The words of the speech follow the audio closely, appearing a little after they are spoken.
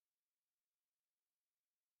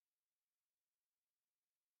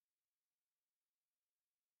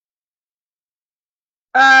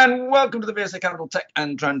And welcome to the VSA Capital Tech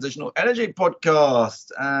and Transitional Energy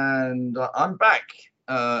Podcast. And I'm back,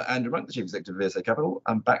 Andrew Monk, the Chief Executive of VSA Capital.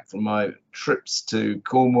 I'm back from my trips to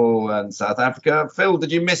Cornwall and South Africa. Phil,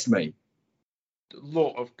 did you miss me?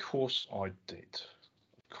 Look, of course I did.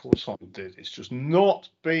 Of course I did. It's just not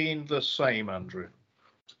been the same, Andrew.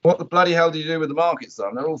 What the bloody hell did you do with the markets,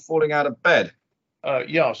 though? They're all falling out of bed.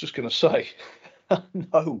 Yeah, I was just going to say,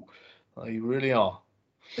 no, they really are.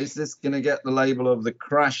 Is this going to get the label of the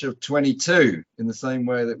crash of 22 in the same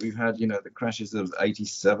way that we've had, the crashes of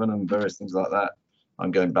 87 and various things like that?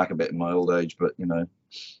 I'm going back a bit in my old age, but,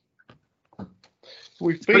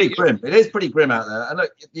 it's pretty grim. It is pretty grim out there. And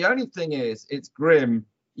look, the only thing is, it's grim.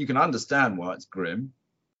 You can understand why it's grim.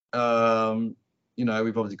 We've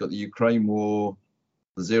obviously got the Ukraine war,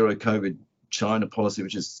 the zero COVID China policy,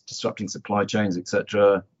 which is disrupting supply chains,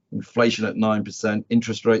 etc. Inflation at 9%,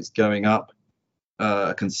 interest rates going up.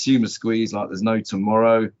 A consumer squeeze like there's no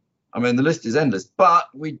tomorrow. I mean, the list is endless, but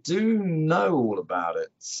we do know all about it.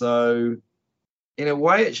 So in a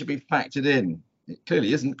way, it should be factored in. It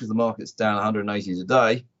clearly isn't, because the market's down 180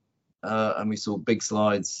 today. And we saw big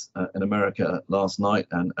slides in America last night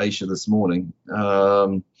and Asia this morning.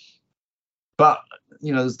 But,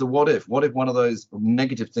 there's the what if. What if one of those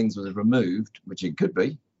negative things was removed, which it could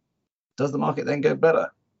be? Does the market then go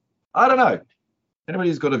better? I don't know. Anybody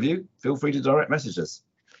who's got a view, feel free to direct message us.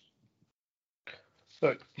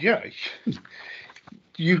 Yeah.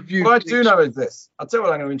 What I do know is this. I'll tell you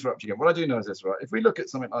what, I'm going to interrupt you again. What I do know is this, right? If we look at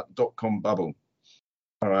something like the dot-com bubble,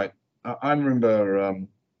 all right, I remember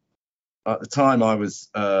at the time I was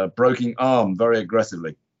broking ARM very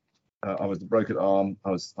aggressively. I was the broker at ARM.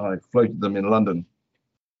 I floated them in London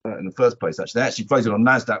in the first place, actually. They actually floated on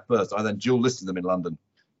NASDAQ first. I then dual listed them in London.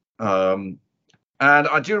 And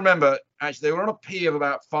I do remember, actually, they were on a P of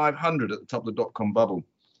about 500 at the top of the dot-com bubble.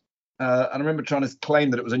 And I remember trying to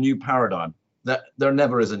claim that it was a new paradigm. That there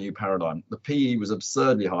never is a new paradigm. The PE was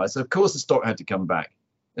absurdly high. So, of course, the stock had to come back.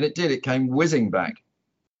 And it did. It came whizzing back.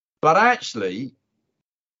 But actually,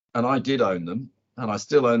 and I did own them, and I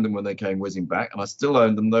still owned them when they came whizzing back. And I still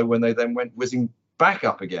owned them, though, when they then went whizzing back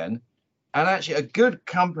up again. And actually, a good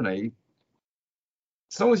company,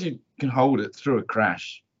 as long as you can hold it through a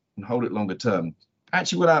crash and hold it longer term,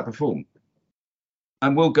 actually will outperform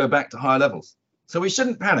and will go back to higher levels. So we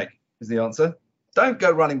shouldn't panic, is the answer. Don't go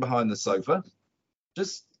running behind the sofa.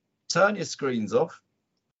 Just turn your screens off,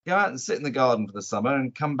 go out and sit in the garden for the summer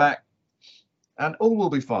and come back, and all will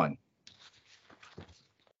be fine.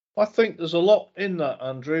 I think there's a lot in that,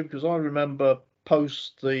 Andrew, because I remember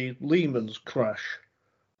post the Lehman's crash,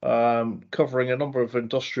 covering a number of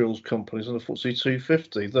industrials companies in the FTSE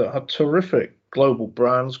 250 that had terrific global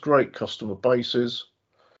brands, great customer bases.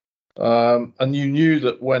 And you knew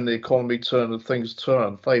that when the economy turned and things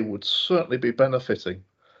turned, they would certainly be benefiting.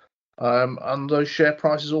 And those share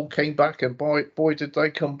prices all came back, and boy, did they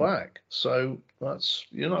come back. So that's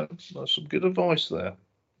some good advice there.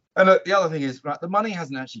 And the other thing is, right, the money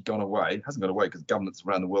hasn't actually gone away. It hasn't gone away because governments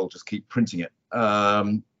around the world just keep printing it.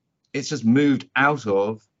 It's just moved out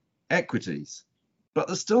of equities. But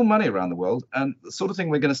there's still money around the world. And the sort of thing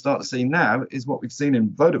we're going to start to see now is what we've seen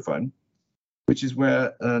in Vodafone, which is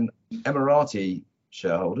where an Emirati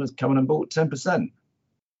shareholder has come in and bought 10%.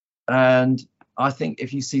 And I think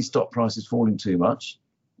if you see stock prices falling too much,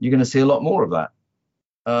 you're going to see a lot more of that.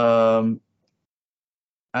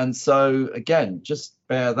 And so, again, just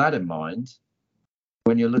bear that in mind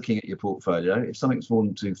when you're looking at your portfolio. If something's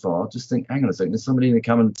fallen too far, just think, hang on a second, is somebody going to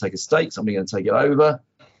come and take a stake? Somebody going to take it over?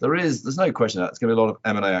 There's no question that there's going to be a lot of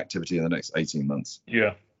M&A activity in the next 18 months.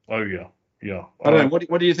 Yeah. Oh, yeah. Yeah. I don't know.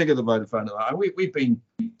 What do you think of the Vodafone? We've been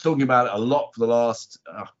talking about it a lot for the last,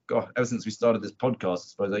 ever since we started this podcast, I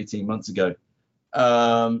suppose 18 months ago,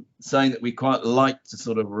 saying that we quite like to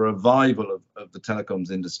sort of revival of the telecoms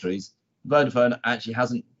industries. Vodafone actually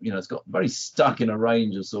hasn't, it's got very stuck in a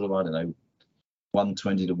range of sort of,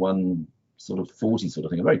 120 to 140 sort of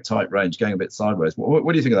thing, a very tight range, going a bit sideways.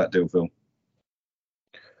 What do you think of that deal, Phil?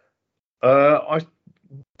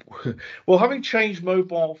 Well, having changed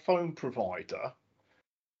mobile phone provider,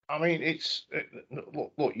 I mean,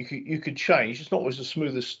 look, you could change. It's not always the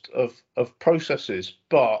smoothest of processes,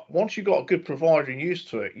 but once you've got a good provider and used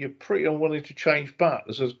to it, you're pretty unwilling to change back.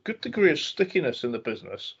 There's a good degree of stickiness in the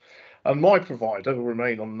business. And my provider, who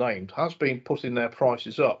remain unnamed, has been putting their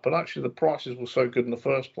prices up, but actually the prices were so good in the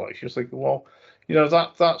first place. You're thinking, well,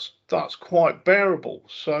 that's quite bearable.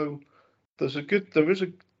 So there's a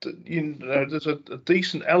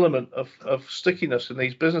decent element of stickiness in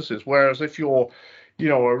these businesses. Whereas if you're,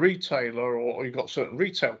 a retailer or you've got certain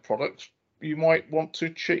retail products, you might want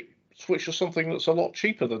to switch to something that's a lot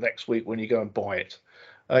cheaper the next week when you go and buy it.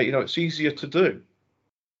 it's easier to do.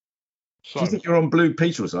 So, do you think you're on Blue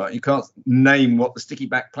Peter or something? You can't name what the sticky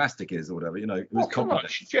back plastic is or whatever. It was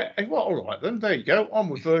complicated. Yeah, well, all right then. There you go. I'm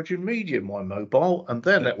with Virgin Media, my mobile, and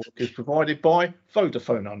their network is provided by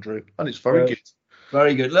Vodafone, Andrew, and it's very good.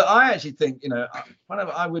 Very good. Look, I actually think,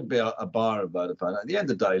 whenever I would be a buyer of Vodafone. At the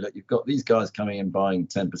end of the day, look, you've got these guys coming in buying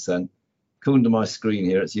 10%. According to my screen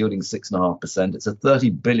here, it's yielding 6.5%. It's a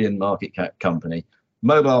 30 billion market cap company.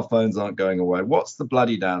 Mobile phones aren't going away. What's the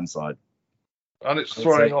bloody downside? And it's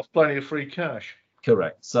throwing off plenty of free cash.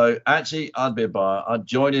 Correct. So actually, I'd be a buyer. I'd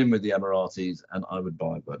join in with the Emiratis and I would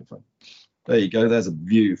buy Vodafone. There you go. There's a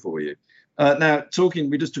view for you. Now,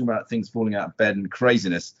 we're just talking about things falling out of bed and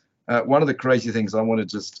craziness. One of the crazy things I want to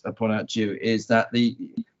just point out to you is that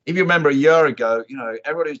if you remember a year ago,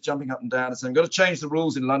 everybody was jumping up and down and saying, we've got to change the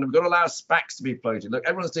rules in London. We've got to allow SPACs to be floated. Look,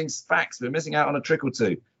 everyone's doing SPACs. We're missing out on a trick or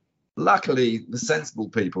two. Luckily, the sensible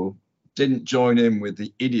people didn't join in with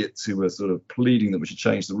the idiots who were sort of pleading that we should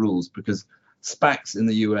change the rules, because SPACs in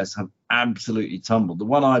the US have absolutely tumbled. The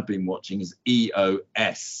one I've been watching is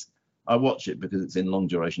EOS. I watch it because it's in long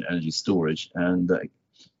duration energy storage, and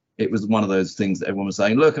it was one of those things that everyone was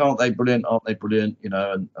saying, look, aren't they brilliant? Aren't they brilliant?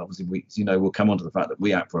 And obviously we'll come on to the fact that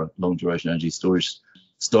we act for a long duration energy storage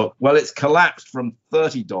stock. Well, it's collapsed from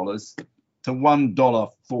 $30 to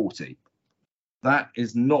 $1.40. That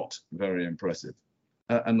is not very impressive.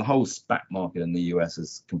 And the whole SPAC market in the US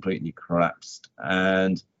has completely collapsed.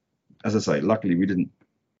 And as I say, luckily we didn't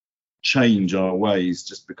change our ways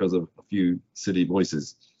just because of a few silly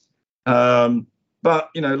voices. But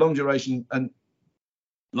long duration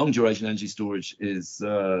energy storage is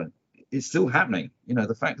still happening.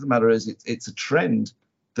 The fact of the matter is it's a trend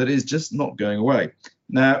that is just not going away.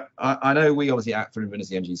 Now, I know we obviously act for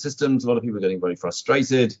Invinity Energy Systems. A lot of people are getting very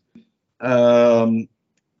frustrated.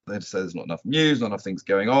 They say there's not enough news, not enough things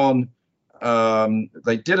going on.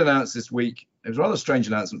 They did announce this week, it was a rather strange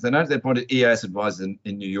announcement. They announced they appointed ES advisors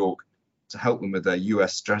in New York to help them with their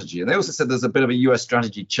US strategy. And they also said there's a bit of a US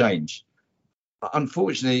strategy change.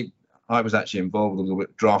 Unfortunately, I was actually involved a little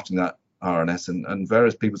bit drafting that RNS, and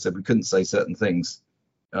various people said we couldn't say certain things.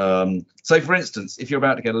 So, for instance, if you're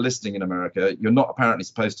about to get a listing in America, you're not apparently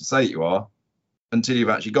supposed to say you are until you've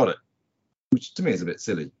actually got it, which to me is a bit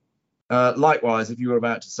silly. Likewise, if you were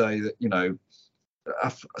about to say that,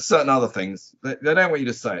 certain other things, they don't want you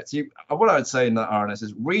to say it. So what I would say in that RNS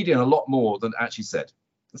is read in a lot more than actually said.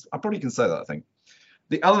 I probably can say that, I think.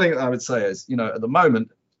 The other thing that I would say is, at the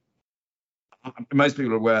moment, most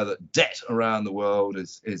people are aware that debt around the world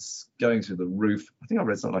is going through the roof. I think I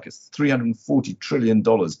read something like it's $340 trillion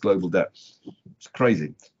global debt. It's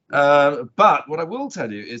crazy. But what I will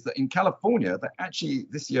tell you is that in California, they actually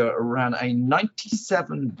this year ran a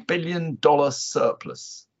 $97 billion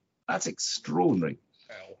surplus. That's extraordinary.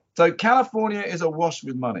 Wow. So California is awash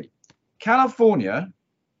with money. California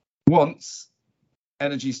wants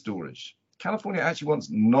energy storage. California actually wants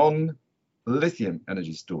non-lithium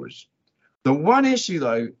energy storage. The one issue,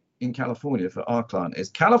 though, in California for our client is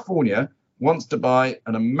California wants to buy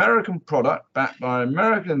an American product backed by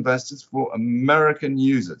American investors for American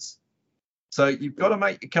users. So you've got to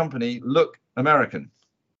make your company look American.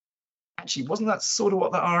 Actually, wasn't that sort of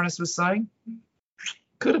what the RNS was saying?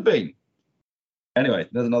 Could have been. Anyway,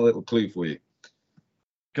 there's another little clue for you.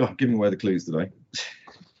 God, I'm giving away the clues today.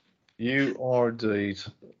 You are indeed.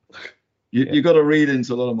 You've got to read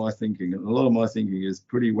into a lot of my thinking, and a lot of my thinking is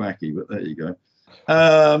pretty wacky, but there you go.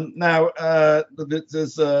 Now,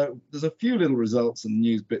 there's a few little results and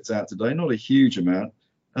news bits out today, not a huge amount,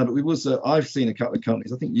 but we've also, I've seen a couple of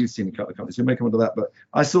companies, I think you've seen a couple of companies, we may come on to that, but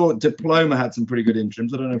I saw Diploma had some pretty good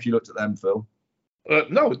interims. I don't know if you looked at them, Phil.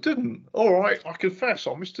 No, it didn't. All right, I confess,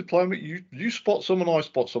 I missed Diploma. You spot some and I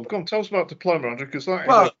spot some. Come on, tell us about Diploma, Andrew, because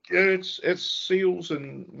it's seals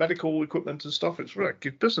and medical equipment and stuff. It's really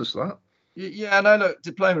good business, that. Yeah, no, look,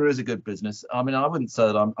 Diploma is a good business. I mean, I wouldn't say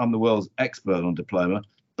that I'm the world's expert on Diploma,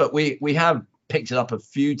 but we have picked it up a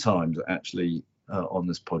few times actually on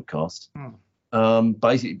this podcast.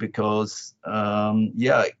 Basically because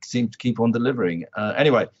it seemed to keep on delivering.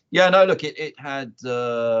 Anyway, yeah, no, look, it had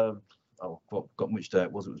I've forgotten which day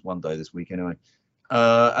it was. It was one day this week anyway,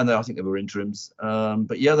 and I think there were interims.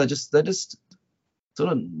 But yeah, they're just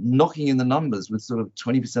sort of knocking in the numbers with sort of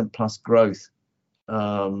 20% plus growth.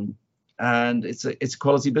 And it's a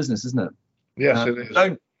quality business, isn't it? Yes, it is.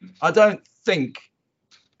 I don't think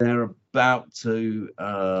they're about to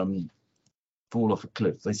fall off a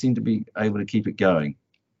cliff. They seem to be able to keep it going.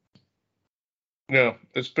 Yeah,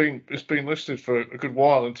 it's been listed for a good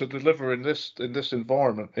while, and to deliver in this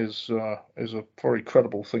environment is a very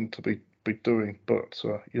credible thing to be doing. But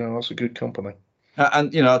that's a good company.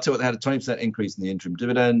 And I'll tell you what, they had a 20% increase in the interim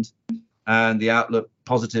dividend, and the outlook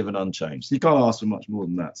positive and unchanged. So you can't ask for much more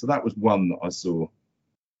than that. So that was one that I saw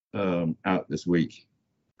out this week.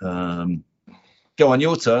 Go on,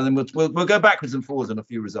 your turn, and we'll go backwards and forwards on a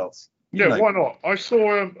few results. Why not? I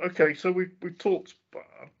saw. Okay, so we talked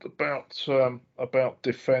about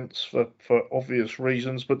defence for obvious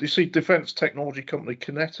reasons, but you see, defence technology company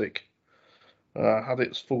Kinetic had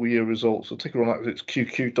its full year results. The ticker on that was its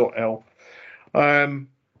QQ.L. And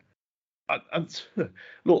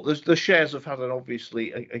look, the shares have had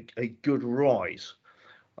obviously a good rise,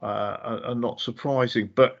 and not surprising.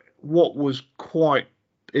 But what was quite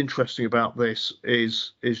interesting about this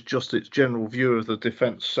is just its general view of the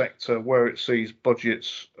defence sector, where it sees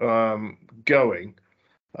budgets going,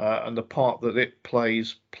 and the part that it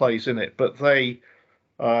plays in it. But they,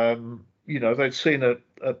 they'd seen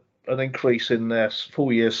an increase in their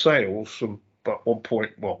full year sales from about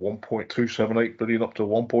 1.278 billion up to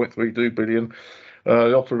 1.32 billion.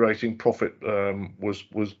 The operating profit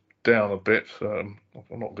was down a bit. I'm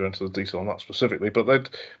not going into the detail on that specifically, but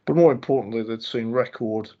more importantly, they'd seen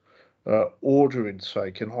record order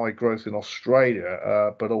intake and high growth in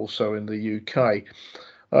Australia, but also in the UK.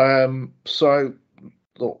 So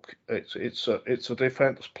look, it's a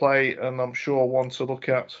defence play, and I'm sure one to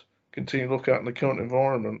continue to look at in the current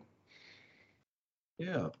environment.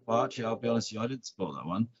 Yeah, well, actually, I'll be honest with you, I didn't spot that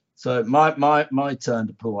one. So my turn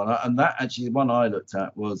to pull one, and that actually the one I looked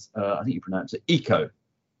at was I think you pronounce it Eco.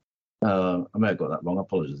 I may have got that wrong. I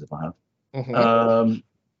apologize if I have. Mm-hmm.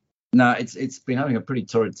 Now it's been having a pretty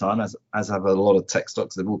torrid time, as have a lot of tech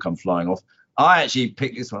stocks. They've all come flying off. I actually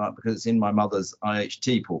picked this one up because it's in my mother's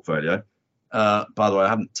IHT portfolio. By the way, I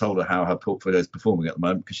haven't told her how her portfolio is performing at the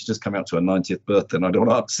moment because she's just coming up to her 90th birthday, and I don't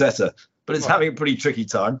want to upset her. But it's having a pretty tricky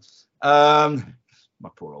time. My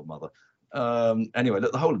poor old mother. Anyway,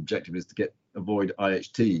 the whole objective is to avoid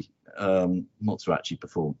IHT, not to actually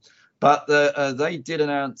perform. But they did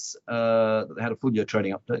announce that they had a full year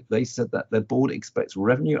trading update. They said that their board expects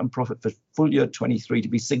revenue and profit for full year 23 to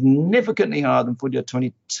be significantly higher than full year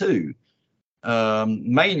 22,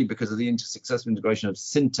 mainly because of the successful integration of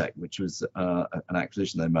Syntec, which was an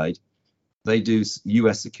acquisition they made. They do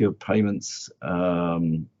US secure payments,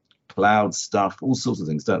 cloud stuff, all sorts of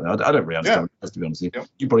things, don't they? I don't really understand what it does, to be honest with you.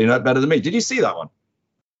 You probably know it better than me. Did you see that one?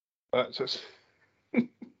 No.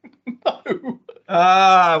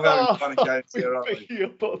 Well, fun and games here, aren't we?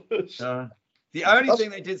 The only thing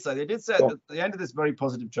they did say at the end of this very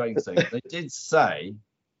positive trading statement, they did say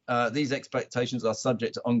these expectations are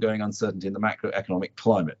subject to ongoing uncertainty in the macroeconomic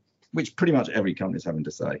climate, which pretty much every company is having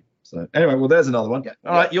to say. So anyway, well, there's another one.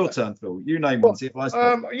 All right, your turn, Phil. You name one. See if I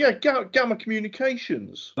spot Gamma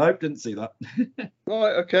Communications. Nope, didn't see that.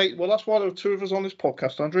 Right, okay. Well, that's why there are two of us on this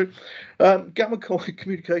podcast, Andrew. Gamma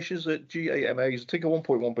Communications at GAMA is a ticker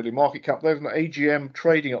 1.1 billion market cap. There's an AGM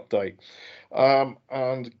trading update.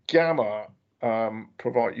 And Gamma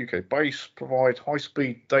provide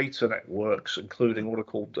high-speed data networks, including what are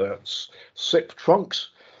called SIP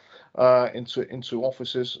trunks, into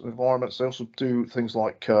offices and environments. They also do things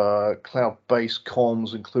like cloud-based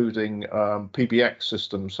comms, including PBX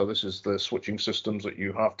systems. So this is the switching systems that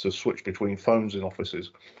you have to switch between phones in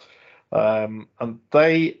offices. And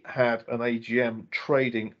they had an AGM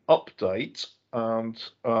trading update, and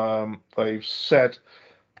they've said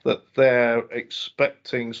that they're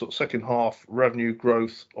expecting sort of second half revenue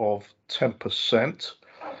growth of 10%.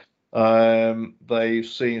 They've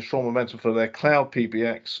seen strong momentum for their cloud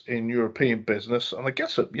PBX in European business, and I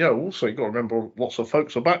guess that, also you've got to remember lots of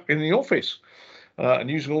folks are back in the office and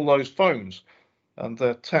using all those phones, and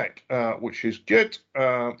their tech, which is good.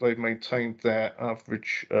 They've maintained their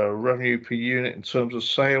average revenue per unit in terms of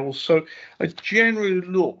sales, so it generally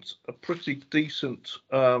looked a pretty decent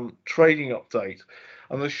trading update,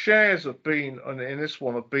 and the shares have been, and in this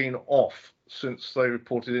one, have been off since they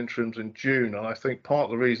reported interims in June. And I think part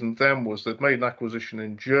of the reason then was they'd made an acquisition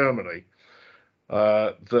in Germany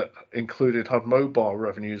that had mobile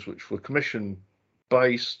revenues, which were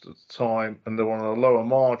commission-based at the time, and they were on a lower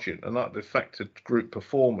margin, and that affected group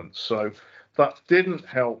performance. So that didn't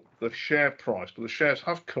help the share price, but the shares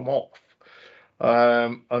have come off.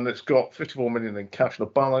 And it's got 54 million in cash on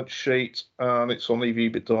the balance sheet, and it's on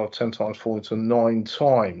EV/EBITDA 10 times falling to 9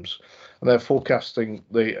 times. And they're forecasting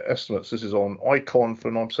the estimates. This is on Icon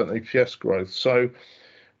for 9% EPS growth. So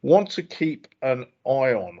want to keep an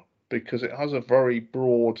eye on, because it has a very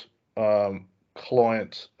broad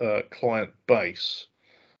client base,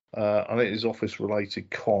 and it is office related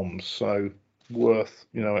comms. So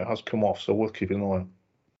it has come off. So worth keeping an eye on.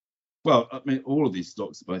 Well, I mean, all of these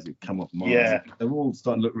stocks basically come off Mars. Yeah. They're all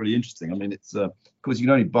starting to look really interesting. I mean, it's of course you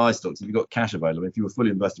can only buy stocks if you've got cash available. If you were fully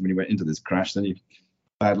invested when you went into this crash, then you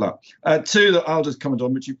bad luck. Two that I'll just comment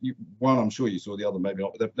on, which one I'm sure you saw, the other maybe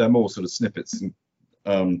not. But they're more sort of snippets.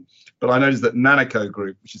 But I noticed that Nanaco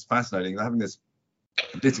Group, which is fascinating, they're having this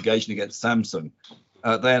litigation against Samsung.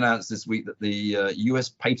 They announced this week that the US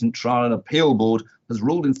Patent Trial and Appeal Board has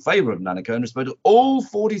ruled in favor of Nanaco in respect to all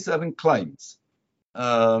 47 claims.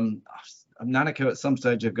 Nanaco at some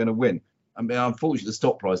stage are going to win. I mean, unfortunately, the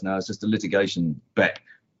stock price now is just a litigation bet.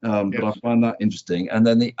 But I find that interesting. And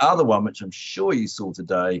then the other one, which I'm sure you saw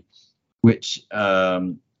today, which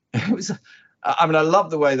it was, I mean, I love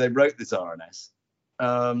the way they wrote this RNS,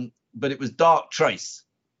 but it was Darktrace.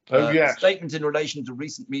 Yes. Statement in relation to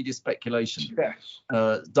recent media speculation. Yes.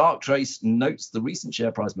 Darktrace notes the recent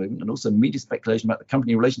share price movement and also media speculation about the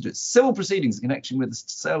company in relation to its civil proceedings in connection with the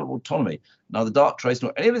sale of autonomy. Neither Darktrace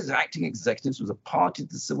nor any of its acting executives was a party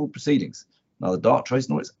to the civil proceedings. Neither Darktrace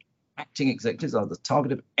nor its acting executives are the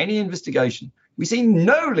target of any investigation. We see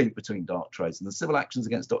no link between Darktrace and the civil actions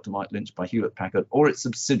against Dr. Mike Lynch by Hewlett-Packard or its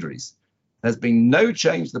subsidiaries. There's been no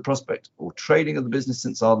change to the prospect or trading of the business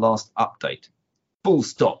since our last update. Full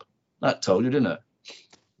stop. That told you, didn't it?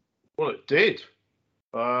 Well, it did.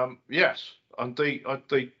 Yes, and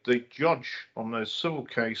the judge on the civil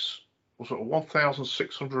case was a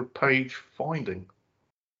 1,600-page finding.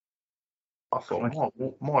 I thought,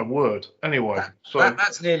 my word. Anyway,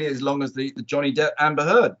 that's nearly as long as the Johnny Depp Amber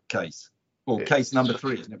Heard case, or case number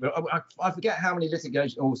 3, isn't it? But I forget how many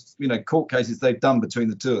litigation or court cases they've done between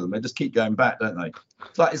the two of them. They just keep going back, don't they?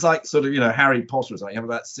 It's like sort of Harry Potter or something. You have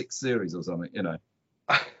about 6 series or something,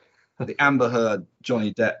 The Amber Heard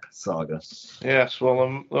Johnny Depp saga. Yes,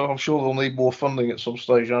 well, I'm sure they'll need more funding at some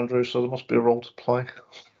stage, Andrew. So there must be a role to play.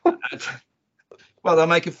 Well, they'll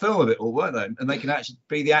make a film of it all, won't they? And they can actually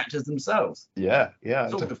be the actors themselves. Yeah.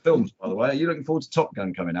 Talking of films, by the way, are you looking forward to Top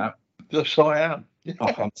Gun coming out? Yes, I am.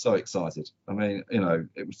 Oh, I'm so excited. I mean,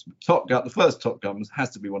 it was Top Gun. The first Top Gun has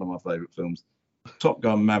to be one of my favourite films. Top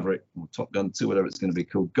Gun Maverick, or Top Gun 2, whatever it's going to be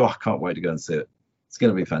called. God, I can't wait to go and see it. It's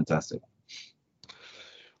going to be fantastic.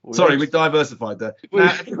 Sorry, we diversified there. Now,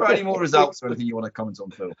 have you got any more results or anything you want to comment on,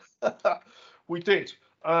 Phil? We did.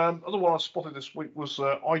 Other one I spotted this week was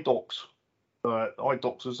iDocs.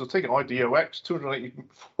 iDocs is a ticket, IDOX,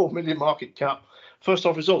 284 million market cap. First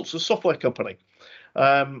half results, a software company.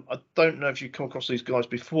 I don't know if you've come across these guys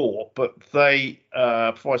before, but they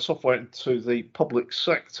provide software into the public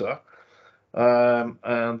sector.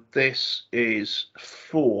 And this is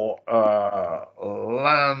for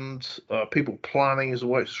land, people planning is the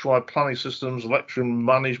way it's described, planning systems, election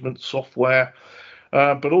management software,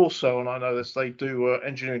 but also, and I know this, they do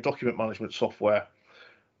engineering document management software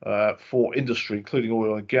for industry, including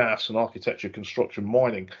oil and gas and architecture, construction,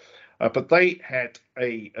 mining. But they had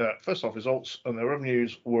a first half results, and their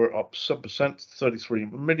revenues were up 7%, 33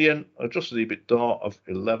 million, adjusted EBITDA of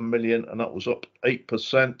 11 million, and that was up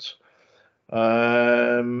 8%.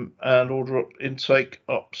 And order intake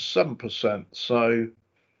up 7%. So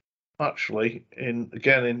actually, in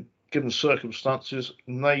given circumstances,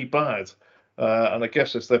 nay bad. And I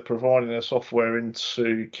guess if they're providing their software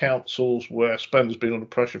into councils where spend has been under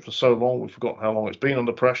pressure for so long, we've forgotten how long it's been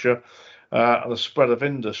under pressure, and the spread of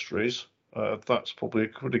industries, that's probably a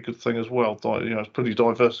pretty good thing as well. It's pretty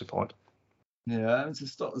diversified. Yeah, it's a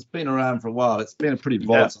stock that's been around for a while. It's been a pretty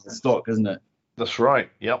volatile stock, isn't it? That's right.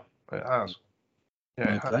 Yep, it has.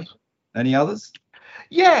 Yeah, okay. Has. Any others?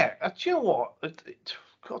 Yeah, do you know what?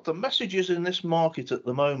 God, the messages in this market at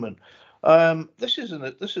the moment. This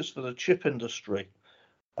is for the chip industry.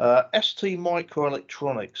 ST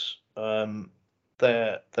Microelectronics.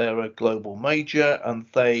 They're a global major, and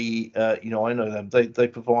they, I know them. They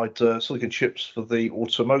provide silicon chips for the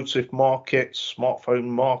automotive markets, smartphone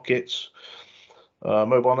markets,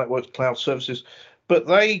 mobile networks, cloud services. But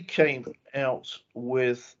they came out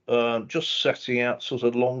with just setting out sort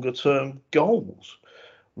of longer term goals,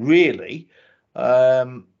 really.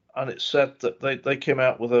 And it said that they came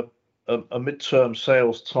out with a midterm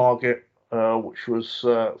sales target, which was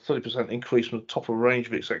 30% increase from the top of range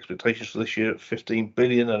of its expectations for this year at 15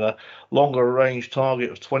 billion, and a longer range target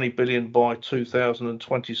of 20 billion by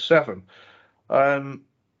 2027.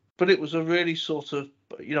 But it was a really sort of,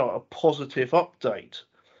 a positive update.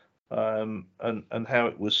 And how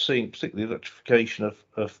it was seen, particularly the electrification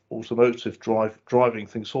of automotive driving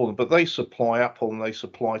things for them. But they supply Apple and they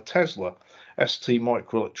supply Tesla, ST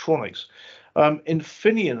Microelectronics.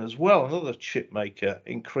 Infineon as well, another chip maker,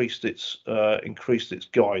 increased its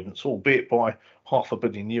guidance, albeit by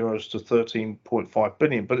 €500 million to 13.5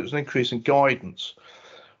 billion. But it was an increase in guidance.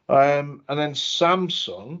 And then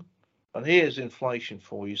Samsung And here's inflation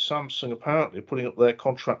for you. Samsung apparently are putting up their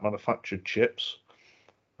contract manufactured chips,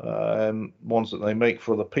 ones that they make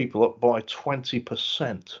for other people, up by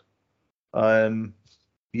 20%.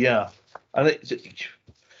 Yeah, and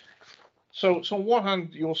so on one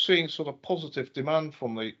hand, you're seeing sort of positive demand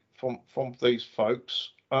from these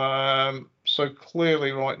folks. So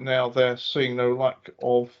clearly, right now, they're seeing no lack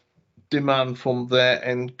of demand from their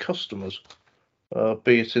end customers,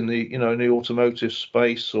 be it in the in the automotive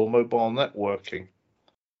space or mobile networking.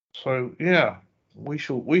 So yeah, we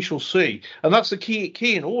shall see, and that's the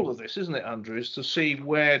key in all of this, isn't it, Andrew? Is to see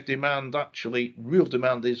where real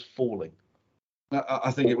demand is falling.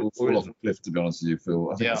 I think it will fall off a cliff, to be honest with you,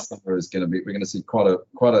 Phil. I think the summer is going to be, we're going to see quite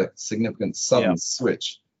a significant sudden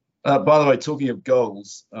switch. By the way, talking of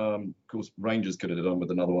goals, of course, Rangers could have done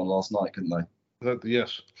with another one last night, couldn't they?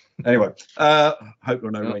 Yes. Anyway, hope there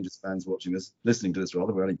are no Rangers fans listening to this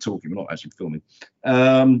rather. We're only talking, we're not actually filming.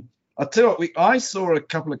 I'll tell you what, I saw a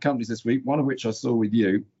couple of companies this week, one of which I saw with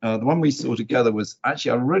you. The one we saw together was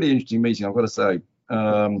actually a really interesting meeting, I've got to say.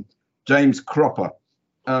 James Cropper.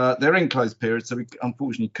 They're in closed period, so we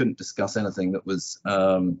unfortunately couldn't discuss anything that was,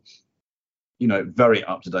 very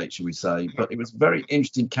up to date, shall we say. But it was very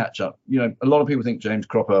interesting catch up. A lot of people think James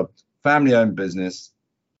Cropper, family-owned business,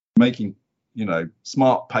 making,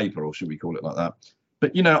 smart paper, or should we call it like that?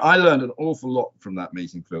 But, I learned an awful lot from that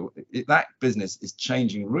meeting, Phil. That business is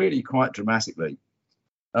changing really quite dramatically.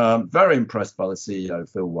 Very impressed by the CEO,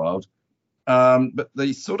 Phil Wild. But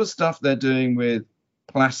the sort of stuff they're doing with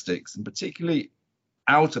plastics, and particularly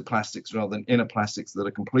outer plastics rather than inner plastics that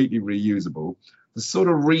are completely reusable, the sort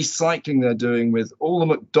of recycling they're doing with all the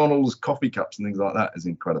McDonald's coffee cups and things like that is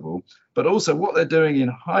incredible. But also what they're doing in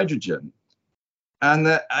hydrogen, and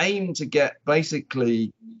their aim to get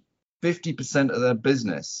basically 50% of their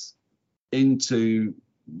business into,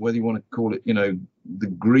 whether you want to call it, the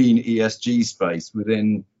green ESG space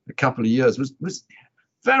within a couple of years was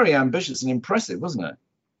very ambitious and impressive, wasn't it?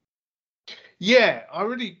 Yeah, I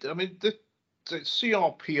mean, the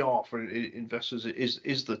CRPR for investors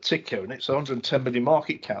is the ticker, and it's 110 million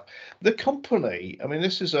market cap. The company, I mean,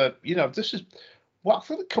 this is I think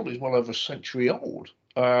the company is well over a century old,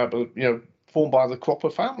 but formed by the Cropper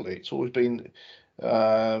family. It's always been,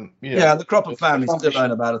 the Cropper family still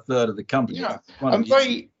own about a third of the company. Yeah, and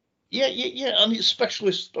and it's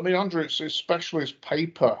specialist. I mean, Andrew, it's specialist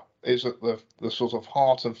paper is at the sort of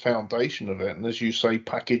heart and foundation of it, and as you say,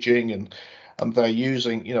 packaging and they're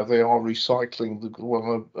using, they are recycling the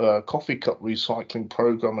coffee cup recycling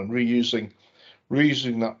program and reusing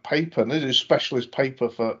that paper. And it is specialist paper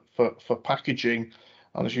for packaging,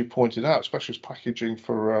 and as you pointed out, specialist packaging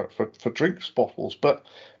for drinks bottles. But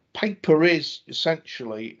paper is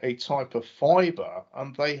essentially a type of fibre,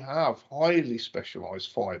 and they have highly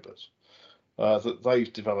specialised fibres that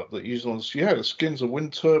they've developed that use on the skins of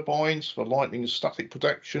wind turbines for lightning and static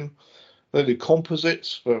protection. They do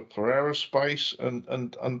composites for aerospace, and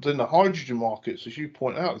in the hydrogen markets, as you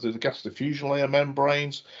point out, there's the gas diffusion layer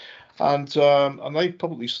membranes, and they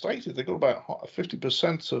publicly stated they've got about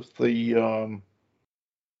 50% of the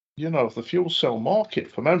of the fuel cell market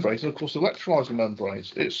for membranes, and of course electrolyzer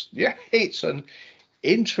membranes. It's an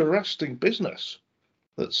interesting business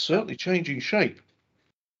that's certainly changing shape.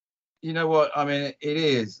 You know what? I mean, it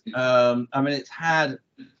is. I mean, it's had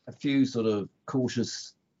a few sort of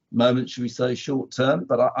cautious moments, should we say, short term,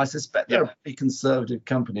 but I suspect they're a pretty conservative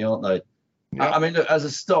company, aren't they? Yeah. I mean, look, as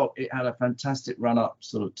a stock, it had a fantastic run up,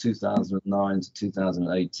 sort of 2009 to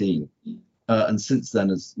 2018, and since then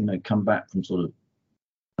has come back from sort of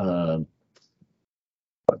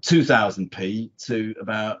 2,000p to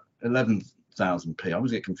about 11,000p. I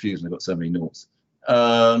always get confused when I've got so many noughts.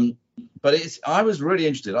 But I was really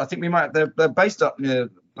interested. I think we might. They're based up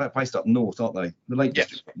north, aren't they? The Lake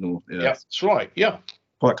District up north. Yeah, that's right. Yeah.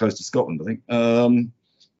 Quite close to Scotland, I think.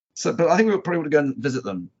 But I think we probably would go and visit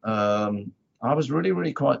them. I was really,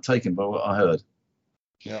 really quite taken by what I heard.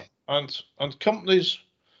 Yeah, and companies,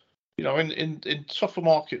 in tougher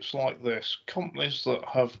markets like this, companies that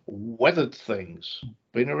have weathered things,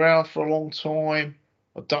 been around for a long time,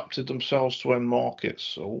 adapted themselves to end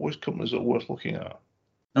markets, are always companies that are worth looking at.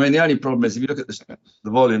 I mean, the only problem is if you look at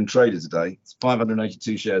the volume traded today, it's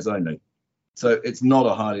 582 shares only. So it's not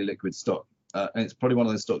a highly liquid stock. And it's probably one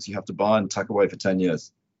of those stocks you have to buy and tuck away for 10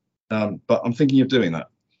 years. But I'm thinking of doing that.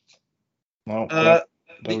 Well, the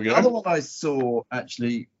other one I saw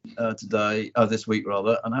actually this week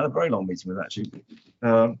rather, and I had a very long meeting with actually,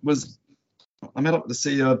 was I met up with the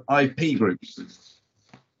CEO of IP Group.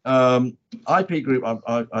 IP Group,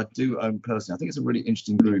 I do own personally. I think it's a really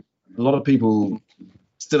interesting group. A lot of people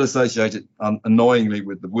still associate it annoyingly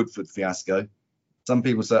with the Woodford fiasco. Some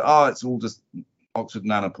people say, oh, it's all just Oxford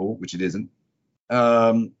Nanopore, which it isn't.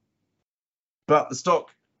 But the stock,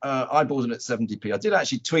 I bought it at 70p. I did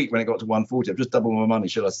actually tweet when it got to 140. I've just doubled my money.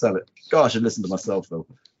 Should I sell it? Gosh, I listened to myself, though.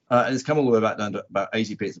 And it's come all the way back down to about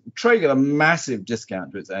 80p. It's trading at a massive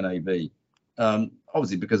discount to its NAV,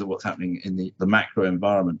 obviously because of what's happening in the macro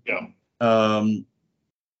environment. Yeah.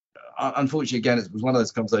 Unfortunately, again, it was one of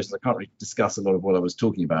those conversations I can't really discuss a lot of what I was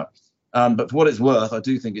talking about. But for what it's worth, I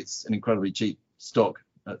do think it's an incredibly cheap stock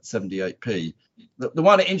at 78p. The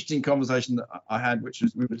one interesting conversation that I had, which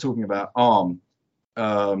was we were talking about ARM,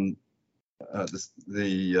 the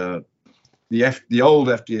old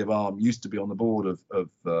FD of ARM used to be on the board of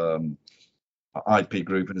IP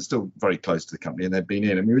Group and is still very close to the company, and they've been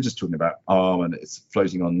in, and we were just talking about ARM and it's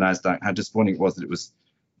floating on NASDAQ, how disappointing it was that it was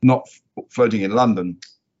not floating in London.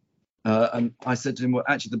 And I said to him, well,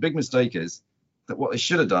 actually, the big mistake is that what they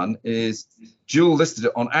should have done is dual listed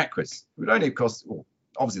it on Aquis. It would only have cost, well,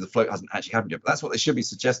 obviously the float hasn't actually happened yet, but that's what they should be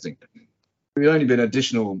suggesting. It would only be an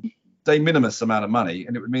additional de minimis amount of money,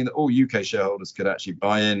 and it would mean that all UK shareholders could actually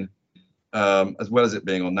buy in, as well as it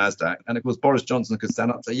being on NASDAQ. And of course, Boris Johnson could stand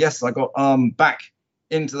up and say, yes, I got ARM back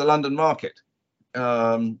into the London market.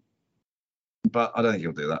 But I don't think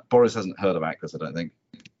he'll do that. Boris hasn't heard of Aquis, I don't think.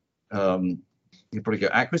 He'll probably go,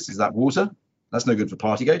 Aquis, is that water? That's no good for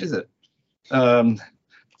Partygate, is it?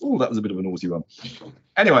 Oh, that was a bit of a naughty one.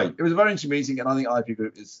 Anyway, it was a very interesting meeting, and I think IP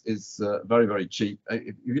Group is very, very cheap.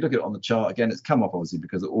 If you look at it on the chart, again, it's come off, obviously,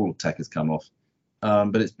 because all of tech has come off.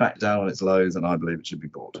 But it's back down on its lows, and I believe it should be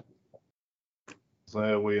bought.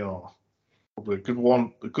 There we are. Probably a good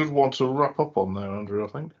one to wrap up on there, Andrew, I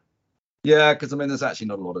think. Yeah, because, I mean, there's actually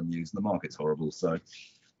not a lot of news, and the market's horrible, so...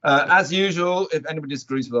 as usual, if anybody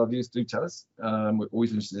disagrees with our views, do tell us. We're always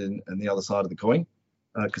interested in the other side of the coin,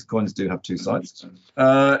 because coins do have two sides.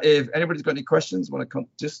 If anybody's got any questions, want to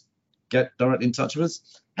just get directly in touch with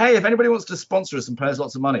us. Hey, if anybody wants to sponsor us and pay us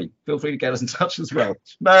lots of money, feel free to get us in touch as well.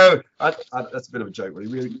 No, that's a bit of a joke, really.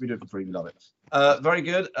 We do it for free. We love it. Very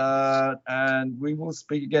good. And we will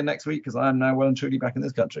speak again next week, because I am now well and truly back in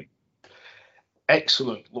this country.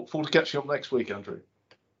 Excellent. Look forward to catching up next week, Andrew.